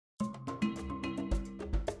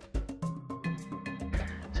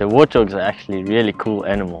So warthogs are actually really cool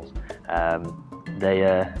animals. They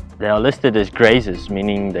are listed as grazers,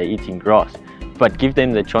 meaning they're eating grass. But give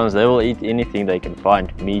them the chance, they will eat anything they can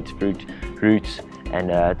find, meat, fruit, roots, and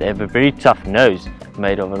they have a very tough nose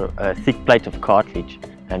made of a thick plate of cartilage,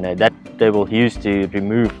 and that they will use to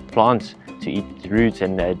remove plants to eat roots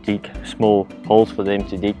and dig small holes for them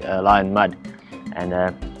to lie in mud. And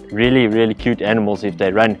really cute animals. If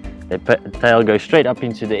they run, their tail goes straight up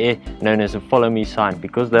into the air, known as a follow me sign,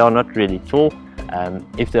 because they are not really tall.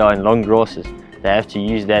 If they are in long grasses, they have to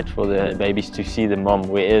use that for the babies to see the mom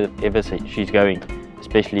wherever she's going,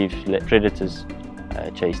 especially if predators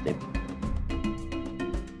chase them.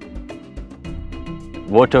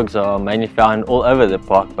 Warthogs are mainly found all over the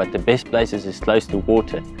park, but the best places is close to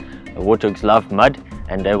water. Warthogs love mud,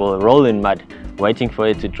 and they will roll in mud, waiting for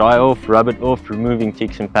it to dry off, rub it off, removing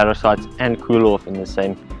ticks and parasites, and cool off in the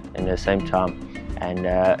same time. And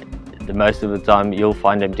the most of the time you'll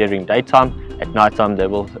find them during daytime. At night time they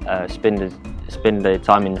will spend their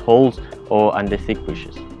time in holes or under thick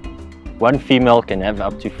bushes. One female can have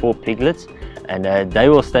up to 4 piglets, and they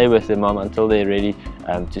will stay with the mom until they're ready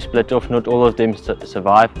to split off. Not all of them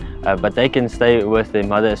survive, but they can stay with their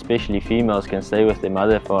mother, especially females can stay with their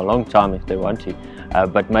mother for a long time if they want to.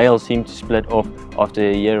 But males seem to split off after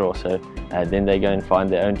a year or so. Then they go and find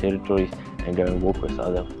their own territories and go and walk with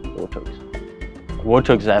other warthogs.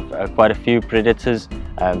 Warthogs have quite a few predators,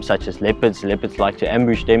 such as leopards. Leopards like to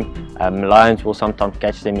ambush them. Lions will sometimes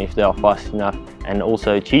catch them if they are fast enough, and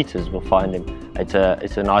also cheetahs will find them. It's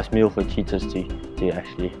a nice meal for cheetahs to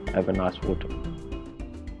actually have a nice warthog.